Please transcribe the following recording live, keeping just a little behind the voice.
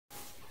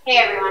Hey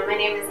everyone, my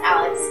name is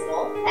Alex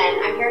Wolf,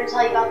 and I'm here to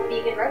tell you about the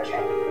Vegan Road Trip.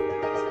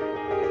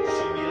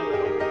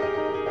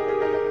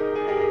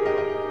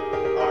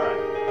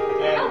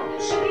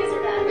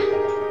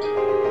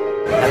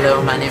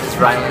 Hello, my name is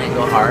Rylan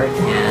Engelhardt,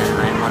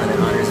 and I'm one of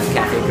the owners of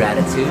Cafe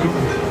Gratitude.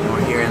 And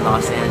we're here in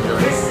Los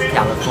Angeles,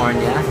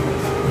 California,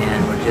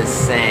 and we're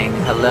just saying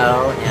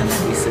hello and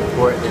that we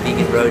support the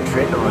Vegan Road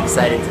Trip, and we're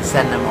excited to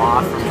send them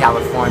off from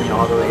California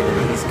all the way to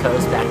the East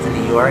Coast back to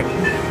New York,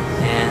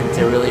 and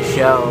to really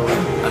show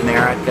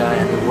America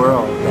and the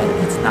world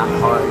that it's not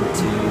hard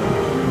to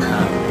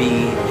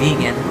be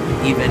vegan,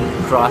 even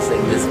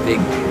crossing this big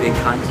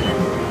continent.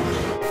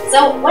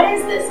 So what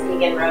is this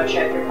Vegan Road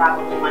Trip, you're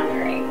probably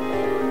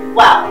wondering?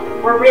 Well,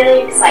 we're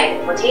really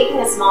excited. We're taking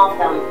a small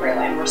film crew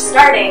and we're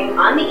starting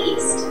on the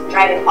east,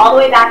 driving all the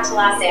way back to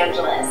Los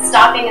Angeles,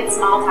 stopping in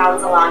small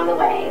towns along the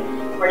way.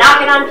 We're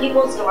knocking on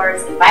people's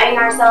doors, inviting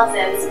ourselves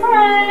in,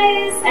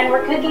 surprise, and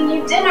we're cooking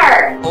you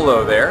dinner.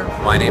 Hello there,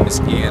 my name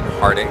is Ian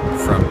Harding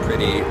from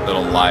Pretty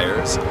Little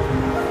Liars.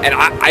 And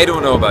I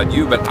don't know about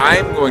you, but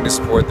I'm going to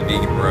support the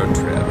Vegan Road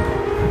Trip.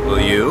 Will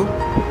you?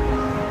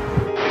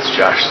 It's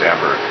Josh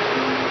Sandberg.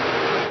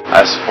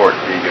 I support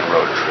Vegan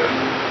Road Trip.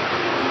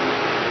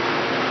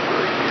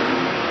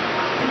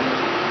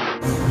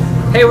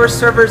 Hey, we're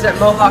servers at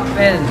Mohawk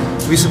Bend.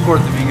 We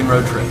support the Vegan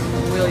Road Trip.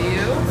 Will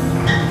you?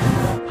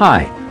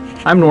 Hi,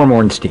 I'm Norm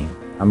Ornstein.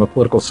 I'm a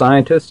political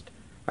scientist.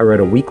 I write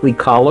a weekly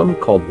column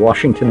called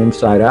Washington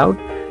Inside Out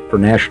for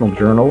National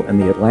Journal and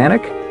The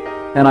Atlantic,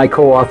 and I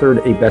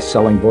co-authored a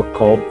best-selling book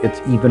called It's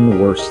Even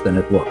Worse Than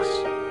It Looks.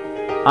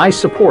 I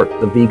support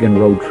the Vegan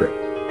Road Trip.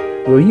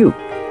 Will you?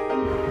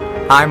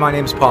 Hi, my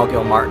name is Paul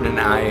Gilmartin, and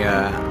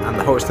I'm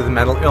the host of the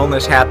Mental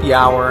Illness Happy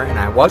Hour, and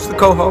I was the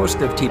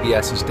co-host of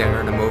TBS's Dinner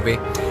and a Movie.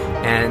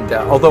 And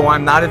although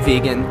I'm not a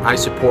vegan, I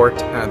support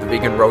the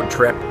Vegan Road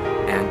Trip,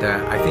 and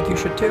I think you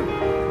should too.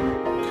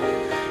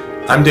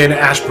 I'm Dana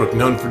Ashbrook,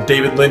 known for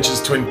David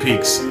Lynch's Twin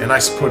Peaks, and I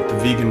support the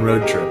Vegan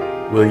Road Trip.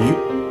 Will you?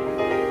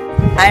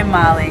 I'm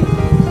Molly.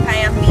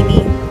 Hi, I'm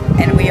Mimi.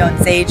 And we own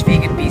Sage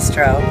Vegan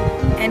Bistro.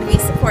 And we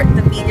support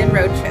the Vegan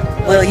Road Trip.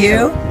 Will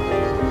you?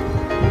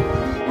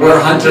 We're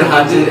Hunter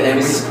Hunted, and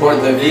we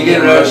support the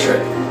Vegan Road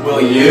Trip.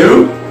 Will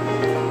you?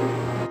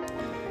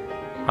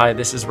 Hi,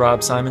 this is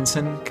Rob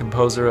Simonson,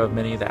 composer of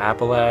many of the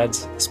Apple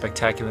ads,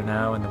 Spectacular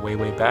Now and the Way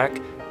Way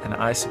Back, and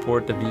I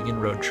support the Vegan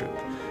Road Trip.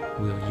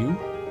 Will you?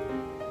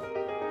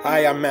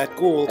 Hi, I'm Matt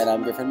Gould. And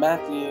I'm Griffin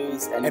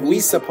Matthews. And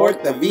we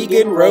support the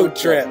Vegan Road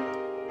Trip.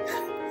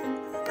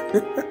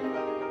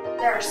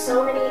 There are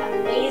so many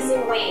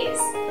amazing ways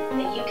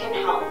that you can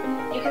help.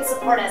 You can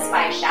support us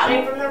by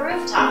shouting from the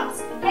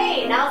rooftops.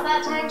 Hey, now's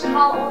that time to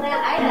call old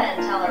Aunt Ida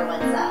and tell her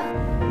what's up.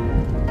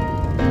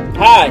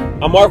 Hi,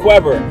 I'm Mark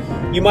Webber.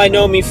 You might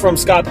know me from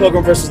Scott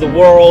Pilgrim vs. the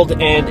World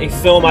and a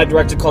film I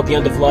directed called The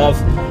End of Love.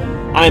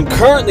 I'm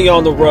currently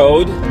on the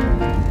road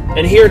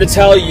and here to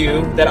tell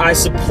you that I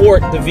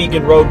support the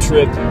Vegan Road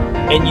Trip,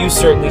 and you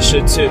certainly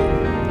should too.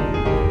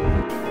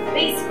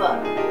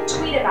 Facebook,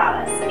 tweet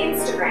about us,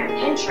 Instagram,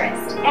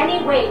 Pinterest,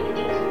 any way that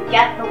you can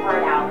get the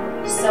word out.